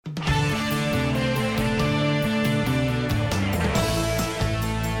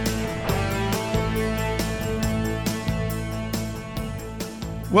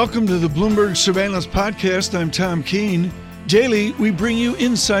Welcome to the Bloomberg Surveillance Podcast. I'm Tom Keene. Daily, we bring you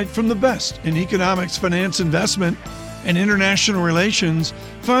insight from the best in economics, finance, investment, and international relations.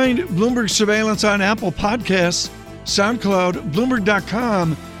 Find Bloomberg Surveillance on Apple Podcasts, SoundCloud,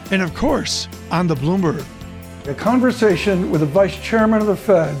 Bloomberg.com, and of course, on the Bloomberg. A conversation with the Vice Chairman of the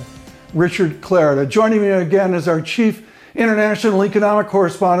Fed, Richard Clarida. Joining me again is our Chief International Economic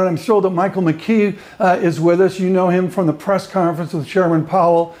Correspondent. I'm thrilled that Michael McKee is with us. You know him from the press conference with Chairman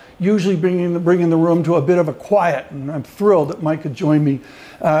Powell, usually bringing the room to a bit of a quiet. And I'm thrilled that Mike could join me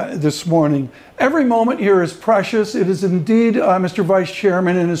this morning. Every moment here is precious. It is indeed, Mr. Vice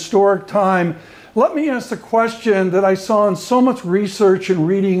Chairman, an historic time. Let me ask the question that I saw in so much research and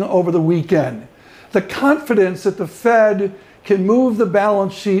reading over the weekend. The confidence that the Fed can move the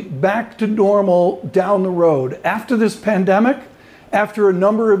balance sheet back to normal down the road. After this pandemic, after a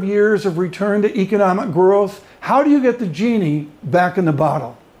number of years of return to economic growth, how do you get the genie back in the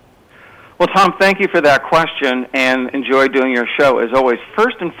bottle? Well, Tom, thank you for that question and enjoy doing your show as always.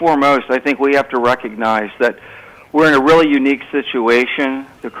 First and foremost, I think we have to recognize that we're in a really unique situation.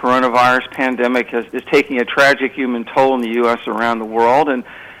 The coronavirus pandemic is taking a tragic human toll in the U.S. around the world, and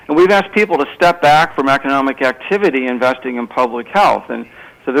we've asked people to step back from economic activity, investing in public health. And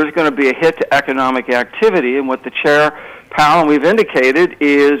so there's going to be a hit to economic activity. And what the Chair, Powell, and we've indicated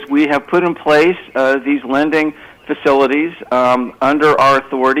is we have put in place these lending facilities under our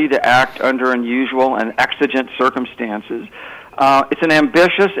authority to act under unusual and exigent circumstances. It's an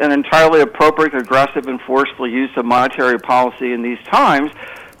ambitious and entirely appropriate, aggressive, and forceful use of monetary policy in these times.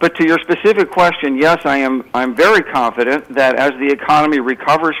 But to your specific question, yes, I'm very confident that as the economy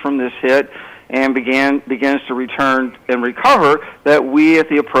recovers from this hit and begins to return and recover, that we at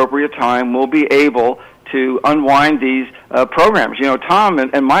the appropriate time will be able to unwind these programs. You know, Tom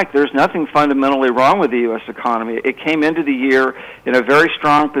and Mike, there's nothing fundamentally wrong with the U.S. economy. It came into the year in a very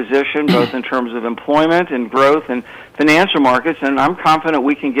strong position, both in terms of employment and growth and financial markets, and I'm confident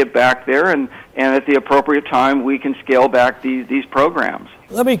we can get back there, and at the appropriate time, we can scale back these programs.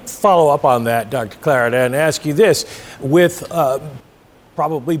 Let me follow up on that, Dr. Clarida, and ask you this. With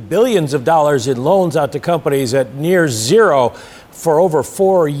probably billions of dollars in loans out to companies at near zero for over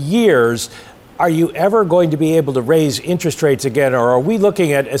 4 years, are you ever going to be able to raise interest rates again, or are we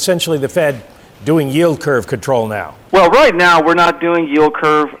looking at essentially the Fed doing yield curve control now? Well, right now we're not doing yield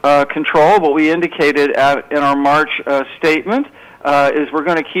curve control. What we indicated in our March statement is we're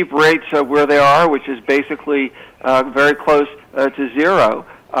going to keep rates where they are, which is basically very close to zero,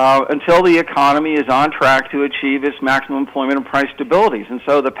 until the economy is on track to achieve its maximum employment and price stabilities. And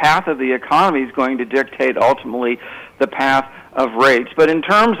so the path of the economy is going to dictate ultimately the path of rates. But in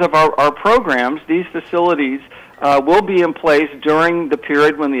terms of our programs, these facilities will be in place during the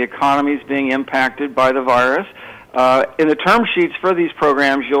period when the economy is being impacted by the virus. In the term sheets for these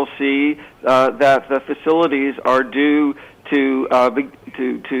programs, you'll see that the facilities are due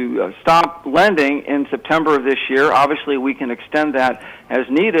to stop lending in September of this year. Obviously, we can extend that as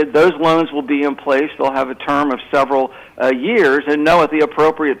needed. Those loans will be in place. They'll have a term of several years. And no, at the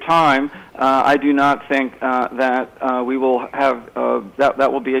appropriate time, I do not think that we will have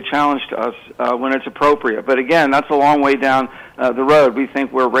that will be a challenge to us when it's appropriate. But again, that's a long way down the road. We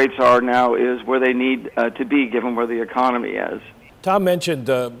think where rates are now is where they need to be, given where the economy is. Tom mentioned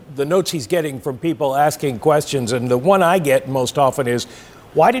the notes he's getting from people asking questions, and the one I get most often is,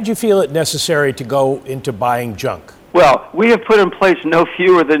 why did you feel it necessary to go into buying junk? Well, we have put in place no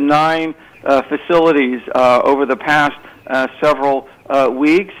fewer than 9 facilities over the past several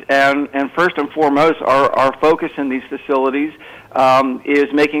weeks, and first and foremost, our focus in these facilities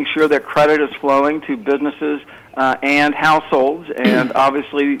is making sure that credit is flowing to businesses and households, and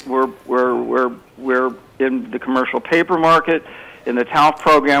obviously we're in the commercial paper market. In the TALF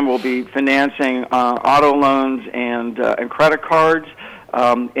program, we'll be financing auto loans and credit cards.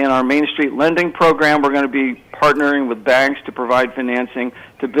 In our Main Street lending program, we're going to be partnering with banks to provide financing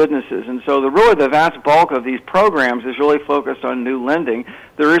to businesses. And so the vast bulk of these programs is really focused on new lending.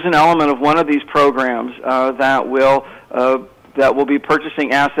 There is an element of one of these programs that will be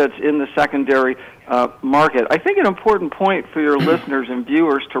purchasing assets in the secondary market. I think an important point for your listeners and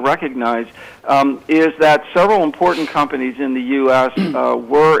viewers to recognize is that several important companies in the U.S.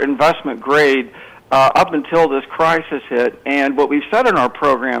 Were investment grade up until this crisis hit. And what we've said in our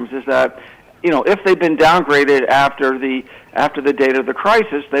programs is that, if they've been downgraded after the date of the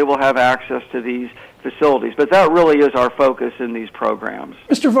crisis, they will have access to these facilities. But that really is our focus in these programs.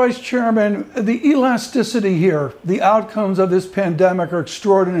 Mr. Vice Chairman, the elasticity here, the outcomes of this pandemic are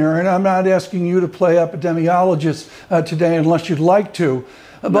extraordinary, and I'm not asking you to play epidemiologist today unless you'd like to.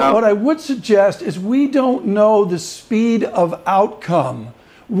 But what I would suggest is we don't know the speed of outcome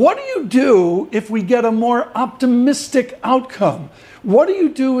What do you do if we get a more optimistic outcome? What do you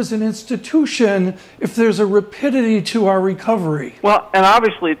do as an institution if there's a rapidity to our recovery? Well, and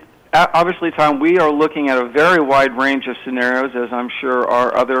obviously, Tom, we are looking at a very wide range of scenarios, as I'm sure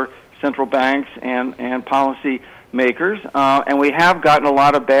are other central banks and policy makers. And we have gotten a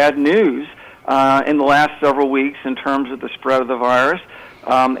lot of bad news in the last several weeks in terms of the spread of the virus.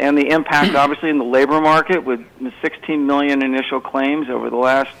 And the impact, obviously, in the labor market with 16 million initial claims over the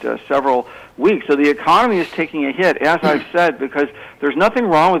last several weeks. So the economy is taking a hit, as I've said, because there's nothing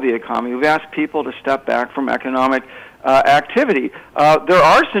wrong with the economy. We've asked people to step back from economic activity. There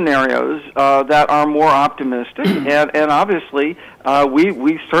are scenarios that are more optimistic, and obviously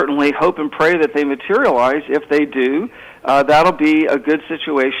we certainly hope and pray that they materialize. If they do, that'll be a good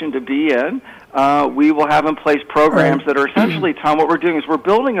situation to be in. We will have in place programs that are essentially, Tom, what we're doing is we're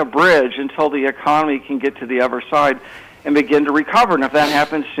building a bridge until the economy can get to the other side and begin to recover. And if that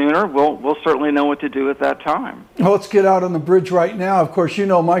happens sooner, we'll certainly know what to do at that time. Well, let's get out on the bridge right now. Of course, you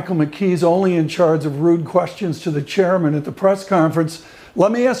know Michael McKee's only in charge of rude questions to the chairman at the press conference.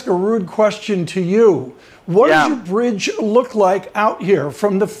 Let me ask a rude question to you. What does your bridge look like out here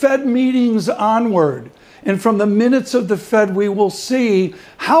from the Fed meetings onward? And from the minutes of the Fed, we will see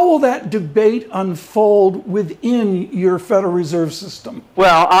how will that debate unfold within your Federal Reserve System?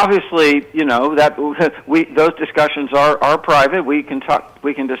 Well, obviously, you know that those discussions are private. We can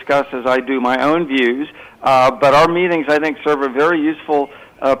discuss, as I do, my own views. But our meetings, I think, serve a very useful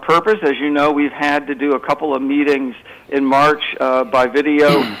purpose. As you know, we've had to do a couple of meetings in March by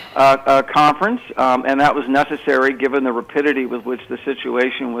video conference, and that was necessary given the rapidity with which the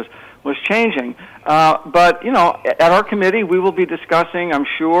situation was changing. But, you know, at our committee, we will be discussing, I'm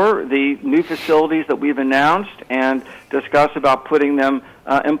sure, the new facilities that we've announced and discuss about putting them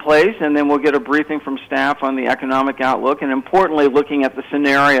in place, and then we'll get a briefing from staff on the economic outlook, and importantly, looking at the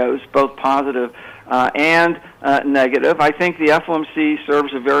scenarios, both positive and negative. I think the FOMC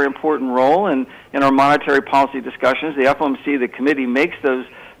serves a very important role in our monetary policy discussions. The FOMC, the committee, makes those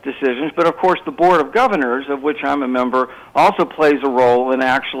decisions, but of course the Board of Governors, of which I'm a member, also plays a role in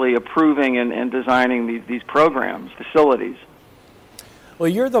actually approving and designing these programs, facilities. Well,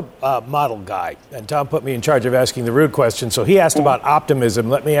 you're the model guy, and Tom put me in charge of asking the rude question, so he asked about optimism.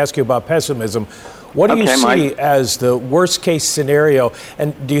 Let me ask you about pessimism. What do you see Mike, as the worst-case scenario,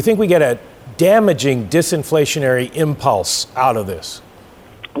 and do you think we get a damaging disinflationary impulse out of this?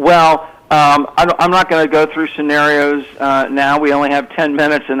 Well, I'm not going to go through scenarios now. We only have 10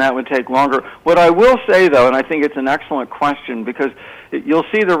 minutes, and that would take longer. What I will say, though, and I think it's an excellent question, because you'll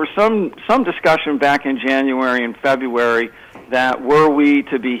see there was some discussion back in January and February that were we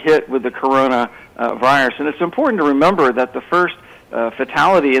to be hit with the coronavirus. And it's important to remember that the first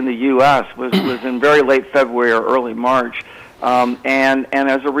fatality in the U.S. was in very late February or early March. And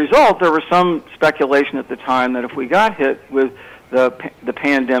as a result, there was some speculation at the time that if we got hit with the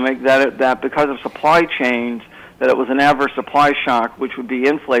pandemic, that because of supply chains, that it was an adverse supply shock, which would be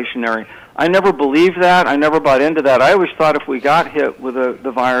inflationary. I never believed that. I never bought into that. I always thought if we got hit with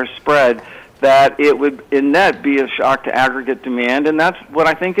the virus spread, that it would, in net, be a shock to aggregate demand, and that's what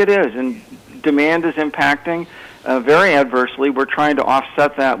I think it is. And demand is impacting very adversely. We're trying to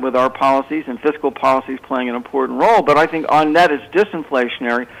offset that with our policies, and fiscal policies playing an important role, but I think on net it's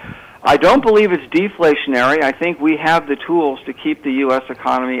disinflationary. I don't believe it's deflationary. I think we have the tools to keep the U.S.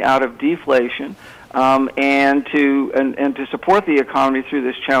 economy out of deflation and to support the economy through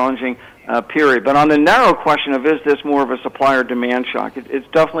this challenging period. But on the narrow question of is this more of a supply or demand shock, it's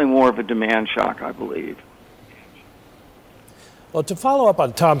definitely more of a demand shock, I believe. Well, to follow up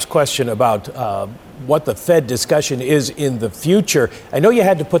on Tom's question about what the Fed discussion is in the future, I know you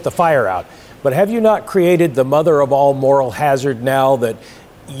had to put the fire out, but have you not created the mother of all moral hazard now that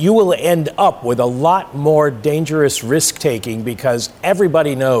you will end up with a lot more dangerous risk-taking because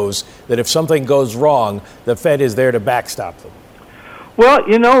everybody knows that if something goes wrong, the Fed is there to backstop them? Well,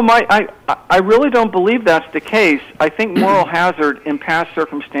 you know, I really don't believe that's the case. I think moral hazard in past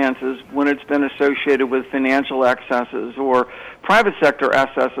circumstances, when it's been associated with financial excesses or private sector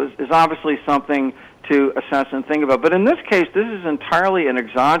excesses, is obviously something to assess and think about. But in this case, this is entirely an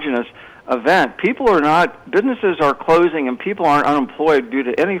exogenous event. Businesses are closing and people aren't unemployed due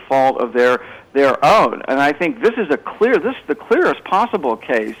to any fault of their own. And I think this is the clearest possible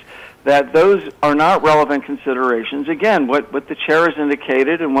case that those are not relevant considerations. Again, what the chair has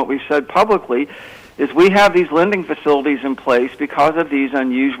indicated and what we've said publicly is we have these lending facilities in place because of these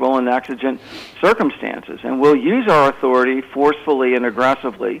unusual and exigent circumstances. And we'll use our authority forcefully and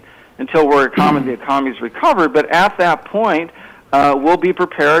aggressively until the economy's recovered. But at that point, we'll be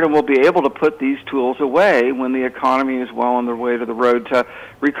prepared and we'll be able to put these tools away when the economy is well on the way to the road to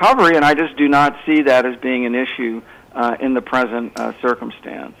recovery, and I just do not see that as being an issue in the present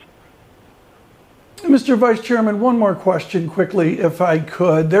circumstance. Mr. Vice Chairman, one more question quickly, if I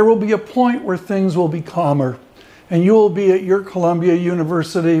could. There will be a point where things will be calmer, and you will be at your Columbia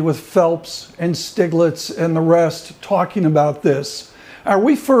University with Phelps and Stiglitz and the rest talking about this. Are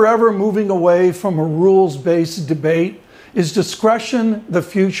we forever moving away from a rules-based debate? Is discretion the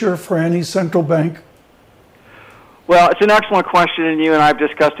future for any central bank? Well, it's an excellent question, and you and I have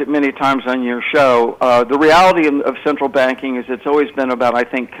discussed it many times on your show. The reality of central banking is it's always been about, I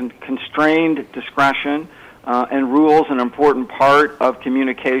think, constrained discretion, and rules an important part of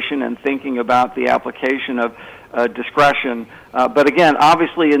communication and thinking about the application of discretion. But again,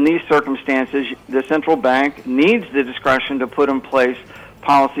 obviously in these circumstances, the central bank needs the discretion to put in place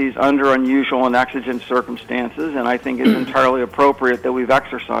policies under unusual and exigent circumstances, and I think it's entirely appropriate that we've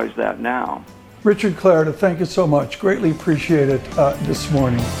exercised that now. Richard Clarida, thank you so much. Greatly appreciate it this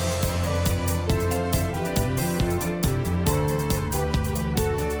morning.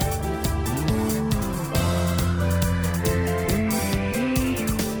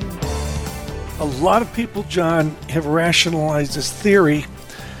 A lot of people, John, have rationalized this theory.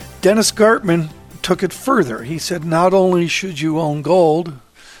 Dennis Gartman took it further. He said not only should you own gold,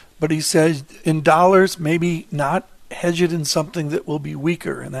 but he said in dollars, maybe not hedge it in something that will be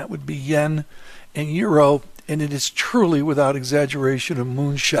weaker, and that would be yen and euro, and it is truly, without exaggeration, a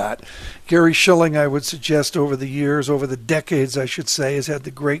moonshot. Gary Shilling, I would suggest, over the years, over the decades, I should say, has had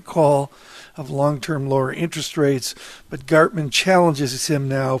the great call of long-term lower interest rates, but Gartman challenges him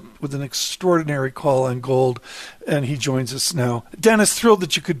now with an extraordinary call on gold, and he joins us now. Dennis, thrilled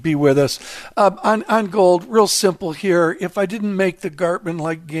that you could be with us. On gold, real simple here. If I didn't make the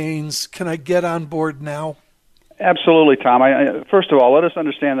Gartman-like gains, can I get on board now? Absolutely, Tom. First of all, let us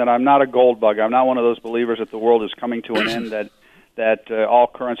understand that I'm not a gold bug. I'm not one of those believers that the world is coming to an end, that all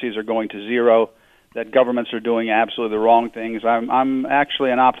currencies are going to zero, that governments are doing absolutely the wrong things. I'm actually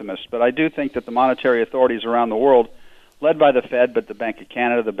an optimist, but I do think that the monetary authorities around the world, led by the Fed, but the Bank of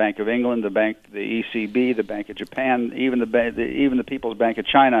Canada, the Bank of England, the ECB, the Bank of Japan, even the People's Bank of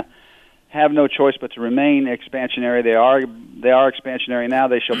China, have no choice but to remain expansionary. They are expansionary now.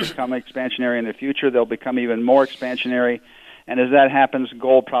 They shall become expansionary in the future. They'll become even more expansionary. And as that happens,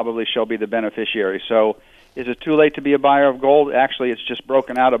 gold probably shall be the beneficiary. So is it too late to be a buyer of gold? Actually, it's just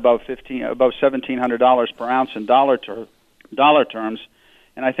broken out above $1,700 per ounce in dollar terms,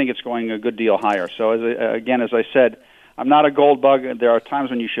 and I think it's going a good deal higher. So as I said, I'm not a gold bug. There are times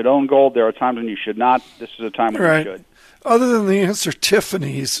when you should own gold. There are times when you should not. This is a time when you should. Other than the answer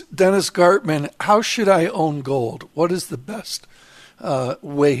Tiffany's, Dennis Gartman, how should I own gold? What is the best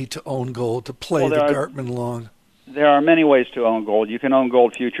way to own gold, to play the Gartman long? There are many ways to own gold. You can own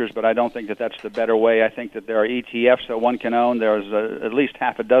gold futures, but I don't think that that's the better way. I think that there are ETFs that one can own. There's at least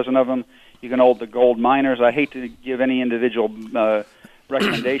half a dozen of them. You can own the gold miners. I hate to give any individual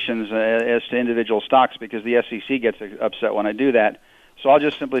recommendations as to individual stocks because the SEC gets upset when I do that. So I'll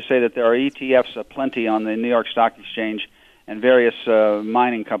just simply say that there are ETFs aplenty on the New York Stock Exchange and various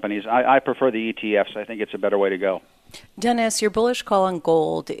mining companies. I prefer the ETFs. I think it's a better way to go. Dennis, your bullish call on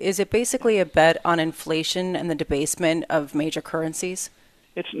gold, is it basically a bet on inflation and the debasement of major currencies?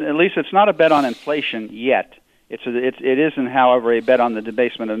 At least it's not a bet on inflation yet. It isn't, however, a bet on the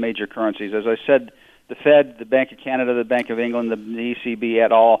debasement of major currencies. As I said, the Fed, the Bank of Canada, the Bank of England, the ECB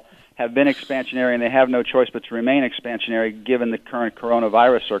et al. Have been expansionary, and they have no choice but to remain expansionary given the current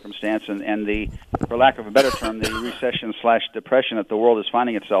coronavirus circumstance and the, for lack of a better term, the recession/depression that the world is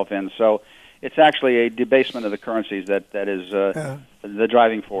finding itself in. So it's actually a debasement of the currencies that is the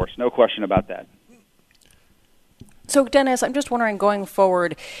driving force. No question about that. So, Dennis, I'm just wondering, going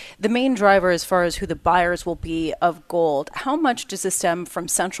forward, the main driver as far as who the buyers will be of gold, how much does this stem from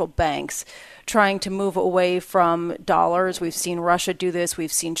central banks trying to move away from dollars? We've seen Russia do this.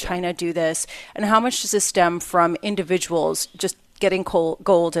 We've seen China do this. And how much does this stem from individuals just getting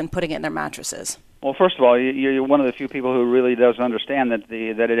gold and putting it in their mattresses? Well, first of all, you're one of the few people who really does understand that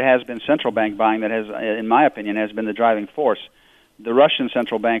it has been central bank buying that has, in my opinion, has been the driving force. The Russian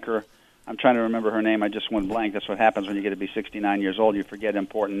central banker, I'm trying to remember her name. I just went blank. That's what happens when you get to be 69 years old. You forget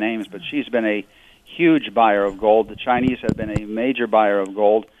important names. But she's been a huge buyer of gold. The Chinese have been a major buyer of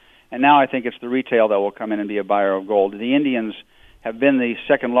gold. And now I think it's the retail that will come in and be a buyer of gold. The Indians have been the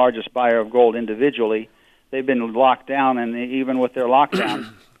second largest buyer of gold individually. They've been locked down, and even with their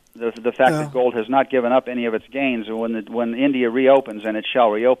lockdown, the fact that gold has not given up any of its gains, when India reopens, and it shall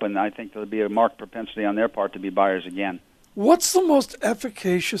reopen, I think there'll be a marked propensity on their part to be buyers again. What's the most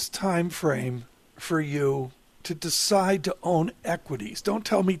efficacious time frame for you to decide to own equities? Don't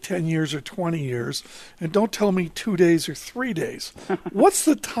tell me 10 years or 20 years, and don't tell me 2 days or 3 days. What's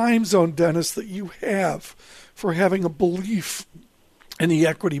the time zone, Dennis, that you have for having a belief in the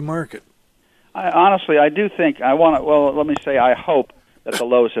equity market? Honestly, I do think let me say I hope that the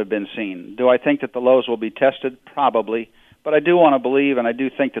lows have been seen. Do I think that the lows will be tested? Probably. But I do want to believe, and I do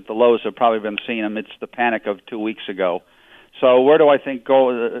think that the lows have probably been seen amidst the panic of 2 weeks ago. So where do I think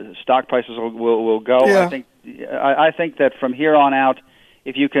stock prices will go? Yeah. I think that from here on out,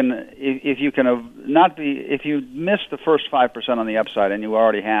 if you miss the first 5% on the upside, and you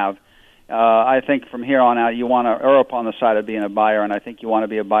already have, I think from here on out you want to err upon the side of being a buyer, and I think you want to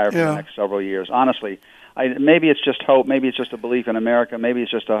be a buyer for the next several years. Honestly, maybe it's just hope, maybe it's just a belief in America, maybe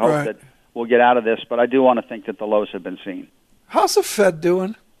it's just a hope that we'll get out of this, but I do want to think that the lows have been seen. How's the Fed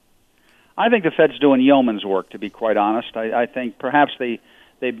doing? I think the Fed's doing yeoman's work, to be quite honest. I think perhaps they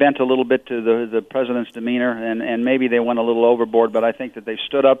bent a little bit to the president's demeanor, and maybe they went a little overboard, but I think that they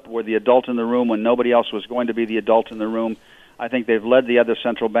stood up, were the adult in the room when nobody else was going to be the adult in the room. I think they've led the other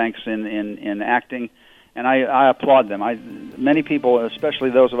central banks in acting, and I applaud them. Many people, especially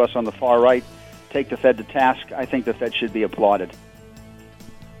those of us on the far right, take the Fed to task. I think the Fed should be applauded.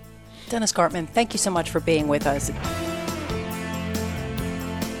 Dennis Gartman, thank you so much for being with us.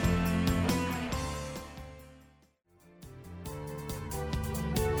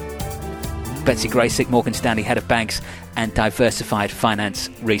 Betsy Graseck, Morgan Stanley Head of Banks and Diversified Finance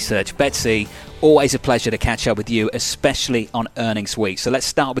Research. Betsy, always a pleasure to catch up with you, especially on earnings week. So let's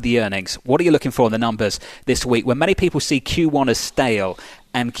start with the earnings. What are you looking for in the numbers this week when many people see Q1 as stale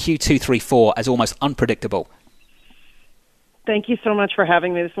and Q2, 3, 4 as almost unpredictable? Thank you so much for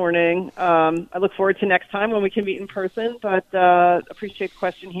having me this morning. I look forward to next time when we can meet in person, but appreciate the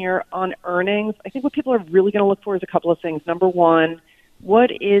question here on earnings. I think what people are really going to look for is a couple of things. Number one,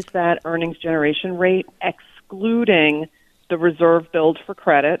 what is that earnings generation rate excluding the reserve build for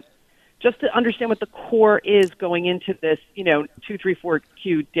credit? Just to understand what the core is going into this, 2, 3,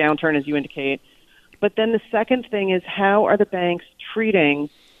 4Q downturn, as you indicate. But then the second thing is, how are the banks treating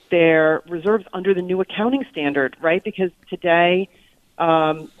their reserves under the new accounting standard, right? Because today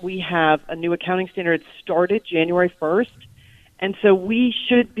we have a new accounting standard. It started January 1st. And so we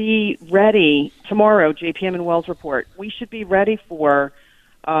should be ready tomorrow, JPM and Wells report. We should be ready for,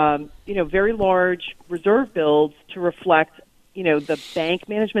 very large reserve builds to reflect, the bank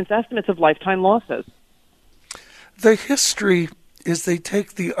management's estimates of lifetime losses. The history is they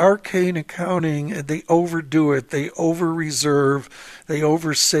take the arcane accounting and they overdo it. They over-reserve. They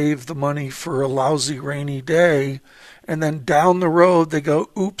over-save the money for a lousy rainy day. And then down the road, they go,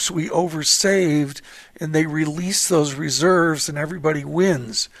 oops, we oversaved, and they release those reserves, and everybody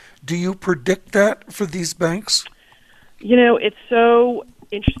wins. Do you predict that for these banks? It's so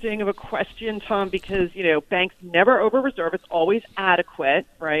interesting of a question, Tom, because, banks never over-reserve. It's always adequate,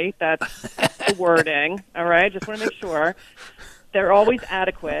 right? That's the wording, all right? Just want to make sure. They're always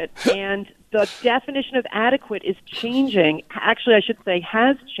adequate, and the definition of adequate is changing. Actually, I should say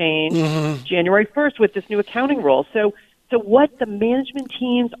has changed January 1st with this new accounting rule. So what the management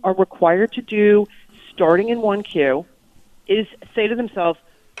teams are required to do starting in 1Q is say to themselves,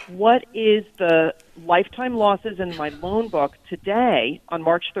 what is the lifetime losses in my loan book today on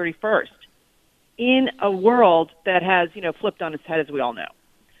March 31st in a world that has, flipped on its head, as we all know.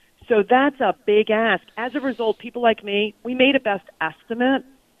 So that's a big ask. As a result, people like me, we made a best estimate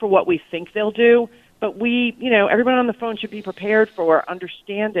for what we think they'll do, but everyone on the phone should be prepared for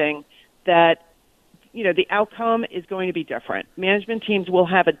understanding that, the outcome is going to be different. Management teams will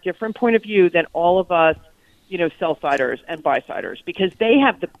have a different point of view than all of us, sell-siders and buy-siders, because they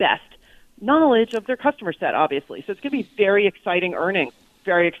have the best knowledge of their customer set, obviously. So it's going to be very exciting earnings.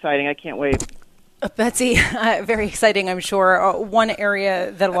 Very exciting. I can't wait. Betsy, very exciting, I'm sure. One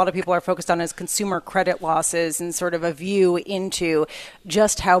area that a lot of people are focused on is consumer credit losses and sort of a view into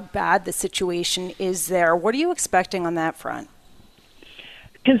just how bad the situation is there. What are you expecting on that front?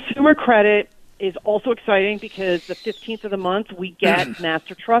 Consumer credit is also exciting because the 15th of the month we get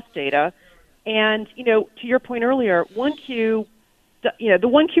master trust data. And, to your point earlier, 1Q, the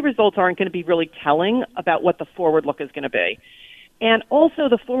 1Q results aren't going to be really telling about what the forward look is going to be. And also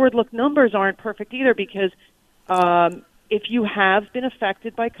the forward look numbers aren't perfect either because if you have been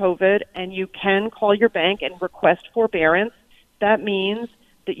affected by COVID and you can call your bank and request forbearance, that means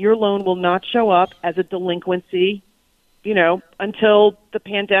that your loan will not show up as a delinquency, until the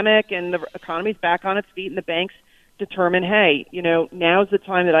pandemic and the economy's back on its feet and the banks determine, hey, now's the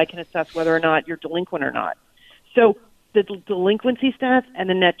time that I can assess whether or not you're delinquent or not. So the delinquency stats and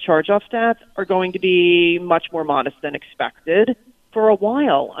the net charge-off stats are going to be much more modest than expected. for a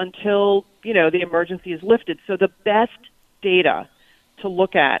while until, the emergency is lifted. So the best data to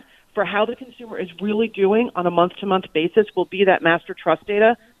look at for how the consumer is really doing on a month-to-month basis will be that master trust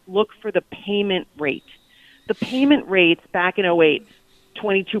data. Look for the payment rate. The payment rates back in 2008,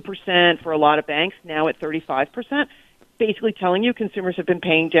 22% for a lot of banks, now at 35%, basically telling you consumers have been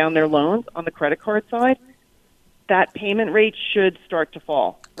paying down their loans on the credit card side. That payment rate should start to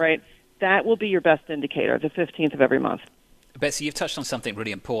fall, right? That will be your best indicator, the 15th of every month. Betsy, you've touched on something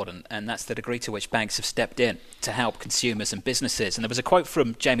really important, and that's the degree to which banks have stepped in to help consumers and businesses. And there was a quote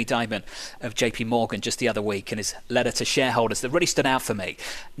from Jamie Dimon of JP Morgan just the other week in his letter to shareholders that really stood out for me.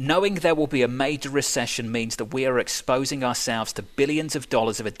 Knowing there will be a major recession means that we are exposing ourselves to billions of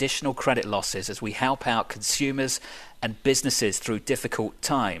dollars of additional credit losses as we help out consumers and businesses through difficult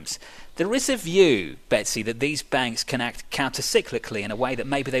times. There is a view, Betsy, that these banks can act counter-cyclically in a way that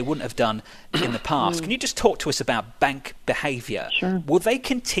maybe they wouldn't have done in the past. Can you just talk to us about bank behavior? Sure. Will they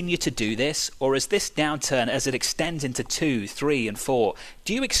continue to do this, or is this downturn, as it extends into 2, 3, and 4,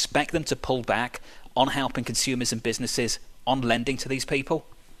 do you expect them to pull back on helping consumers and businesses on lending to these people?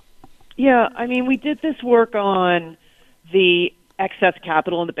 Yeah, we did this work on the excess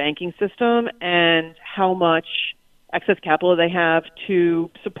capital in the banking system and how much excess capital they have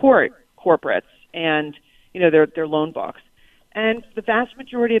to support corporates and their loan books. And the vast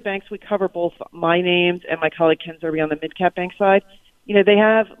majority of banks we cover, both my names and my colleague Ken Zerbe on the mid-cap bank side, they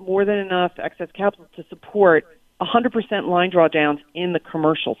have more than enough excess capital to support 100% line drawdowns in the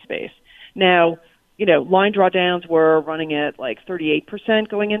commercial space. Now, line drawdowns were running at like 38%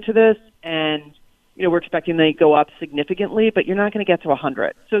 going into this, and we're expecting they go up significantly, but you're not going to get to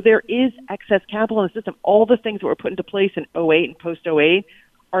 100. So there is excess capital in the system. All the things that were put into place in 2008 and post-2008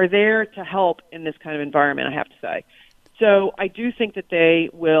 are there to help in this kind of environment, I have to say. So I do think that they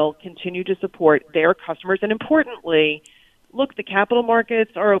will continue to support their customers. And importantly, look, the capital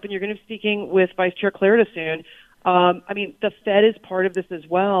markets are open. You're going to be speaking with Vice Chair Clarida soon. The Fed is part of this as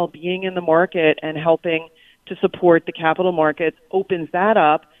well. Being in the market and helping to support the capital markets opens that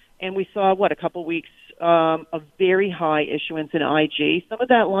up. And we saw, a couple weeks of very high issuance in IG. Some of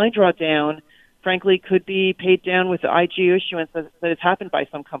that line drawdown, frankly, could be paid down with the IG issuance that has happened by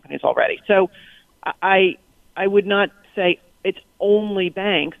some companies already. So I would not say it's only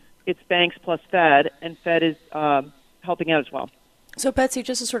banks. It's banks plus Fed, and Fed is helping out as well. So, Betsy,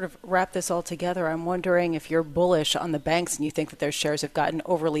 just to sort of wrap this all together, I'm wondering if you're bullish on the banks and you think that their shares have gotten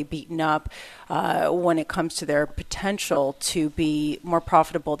overly beaten up when it comes to their potential to be more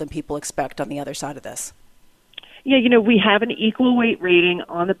profitable than people expect on the other side of this. Yeah, we have an equal weight rating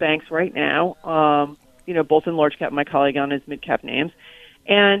on the banks right now, both in large cap, my colleague on his mid cap names.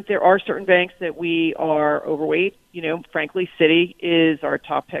 And there are certain banks that we are overweight. Frankly, Citi is our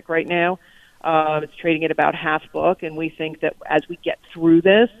top pick right now. It's trading at about half book, and we think that as we get through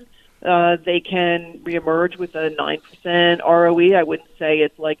this, they can reemerge with a 9% ROE. I wouldn't say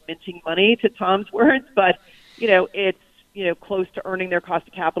it's like minting money, to Tom's words, but it's close to earning their cost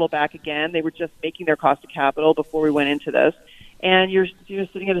of capital back again. They were just making their cost of capital before we went into this, and you're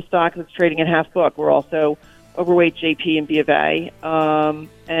sitting at a stock that's trading at half book. We're also overweight JP and B of A,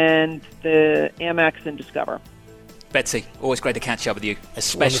 and the Amex and Discover. Betsy, always great to catch up with you,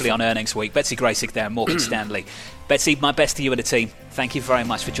 especially on earnings week. Betsy Graseck there, Morgan Stanley. Betsy, my best to you and the team. Thank you very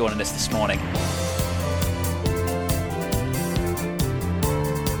much for joining us this morning.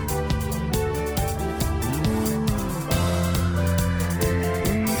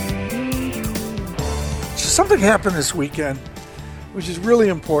 Something happened this weekend, which is really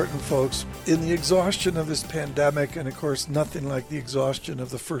important, folks. In the exhaustion of this pandemic, and of course nothing like the exhaustion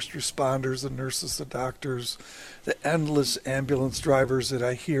of the first responders, the nurses, the doctors, the endless ambulance drivers that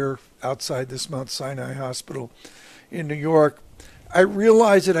I hear outside this Mount Sinai hospital in New York, I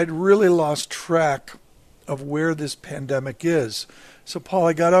realized that I'd really lost track of where this pandemic is. So, Paul,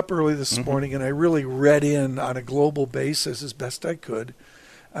 I got up early this morning and I really read in on a global basis as best I could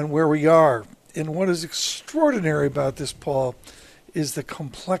on where we are. And what is extraordinary about this, Paul, is the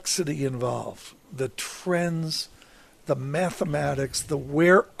complexity involved, the trends, the mathematics, the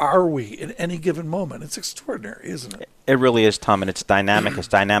where are we in any given moment. It's extraordinary, isn't it? It really is, Tom, and it's dynamic. It's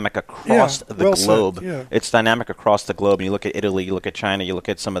dynamic across the globe. Yeah. It's dynamic across the globe. And you look at Italy, you look at China, you look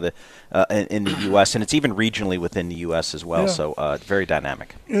at some of the in the U.S., and it's even regionally within the U.S. as well. Yeah. So very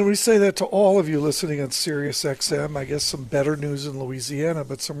dynamic. And we say that to all of you listening on Sirius XM. I guess some better news in Louisiana,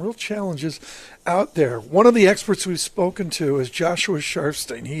 but some real challenges out there. One of the experts we've spoken to is Joshua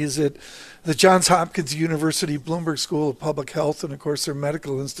Sharfstein. He is at the Johns Hopkins University Bloomberg School of Public Health and, of course, their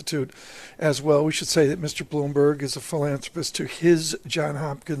medical institute as well. We should say that Mr. Bloomberg is a philanthropist to his Johns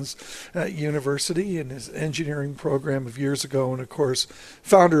Hopkins University and his engineering program of years ago, and of course,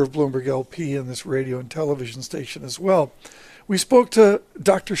 founder of Bloomberg LP and this radio and television station as well. We spoke to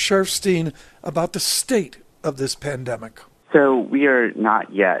Dr. Sharfstein about the state of this pandemic. So we are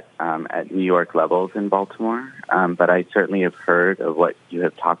not yet at New York levels in Baltimore, but I certainly have heard of what you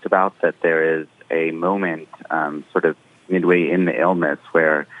have talked about, that there is a moment sort of midway in the illness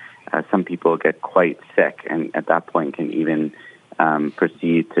where some people get quite sick and at that point can even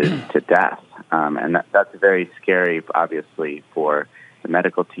proceed to death. And that's very scary, obviously, for the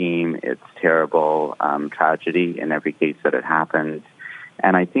medical team. It's terrible tragedy in every case that it happens.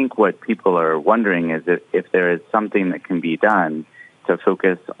 And I think what people are wondering is if there is something that can be done to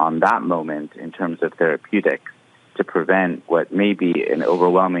focus on that moment in terms of therapeutics to prevent what may be an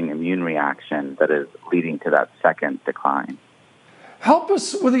overwhelming immune reaction that is leading to that second decline. Help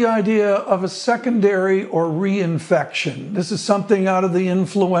us with the idea of a secondary or reinfection. This is something out of the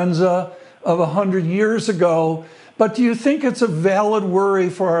influenza of 100 years ago, but do you think it's a valid worry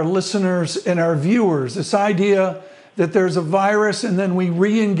for our listeners and our viewers, this idea that there's a virus and then we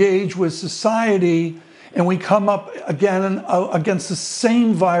re-engage with society and we come up again against the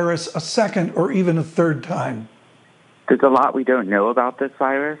same virus a second or even a third time? There's a lot we don't know about this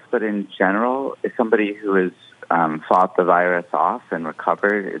virus, but in general, if somebody who has fought the virus off and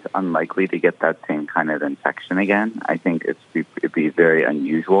recovered is unlikely to get that same kind of infection again. I think it'd be very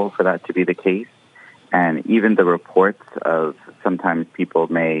unusual for that to be the case. And even the reports of sometimes people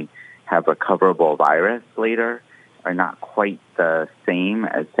may have recoverable virus later are not quite the same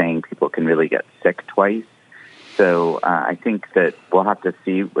as saying people can really get sick twice. So I think that we'll have to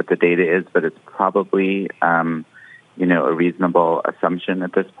see what the data is, but it's probably a reasonable assumption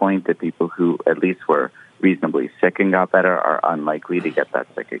at this point that people who at least were reasonably sick and got better are unlikely to get that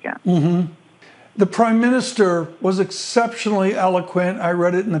sick again. Mm-hmm. The Prime Minister was exceptionally eloquent. I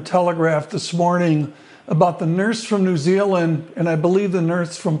read it in the Telegraph this morning about the nurse from New Zealand, and I believe the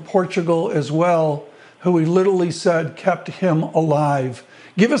nurse from Portugal as well, who he literally said kept him alive.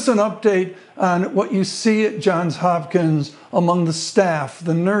 Give us an update on what you see at Johns Hopkins among the staff,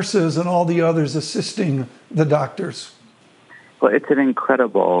 the nurses, and all the others assisting the doctors. Well, it's an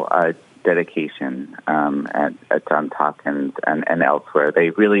incredible dedication at Johns Hopkins and elsewhere. They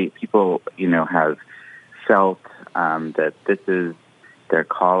really, people, have felt that this is their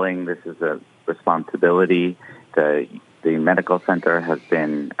calling, this is a responsibility. The medical center has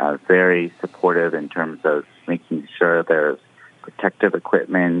been very supportive in terms of making sure there's protective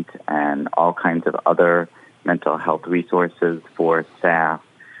equipment and all kinds of other mental health resources for staff.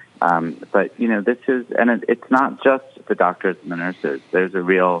 But, this is, and it's not just the doctors and the nurses. There's a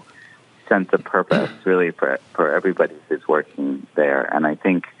real sense of purpose, really, for everybody who's working there. And I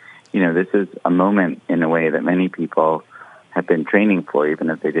think, this is a moment in a way that many people have been training for, even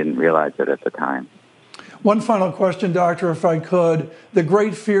if they didn't realize it at the time. One final question, Doctor, if I could. The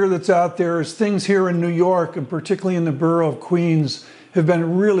great fear that's out there is things here in New York, and particularly in the borough of Queens, have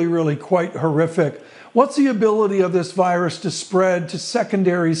been really, really quite horrific. What's the ability of this virus to spread to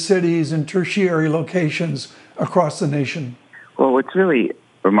secondary cities and tertiary locations across the nation? Well, what's really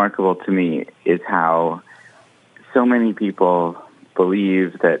remarkable to me is how so many people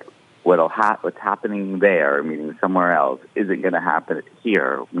believe that what's happening there, meaning somewhere else, isn't going to happen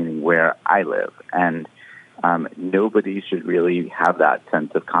here, meaning where I live. And nobody should really have that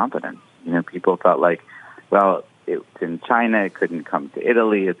sense of confidence. People felt like, well, it's in China, it couldn't come to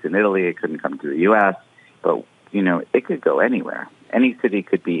Italy. It's in Italy, it couldn't come to the U.S. But, it could go anywhere. Any city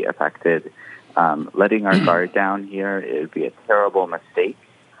could be affected. Letting our guard down here, it would be a terrible mistake.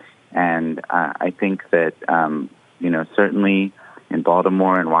 And I think that, certainly in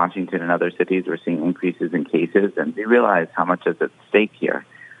Baltimore and Washington and other cities, we're seeing increases in cases, and we realize how much is at stake here.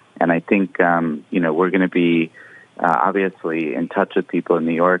 And I think, we're going to be obviously in touch with people in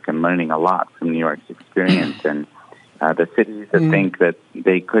New York and learning a lot from New York's experience. And the cities that think that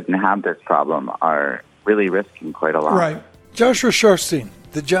they couldn't have this problem are really risking quite a lot. Right. Joshua Sharfstein,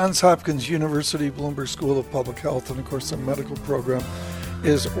 the Johns Hopkins University Bloomberg School of Public Health, and of course the medical program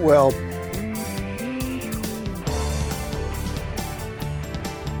as well.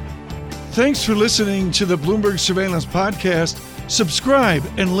 Thanks for listening to the Bloomberg Surveillance Podcast. Subscribe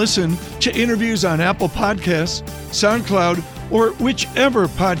and listen to interviews on Apple Podcasts, SoundCloud, or whichever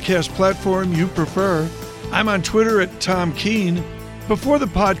podcast platform you prefer. I'm on Twitter at Tom Keene. Before the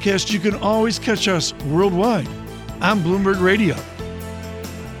podcast, you can always catch us worldwide on Bloomberg Radio.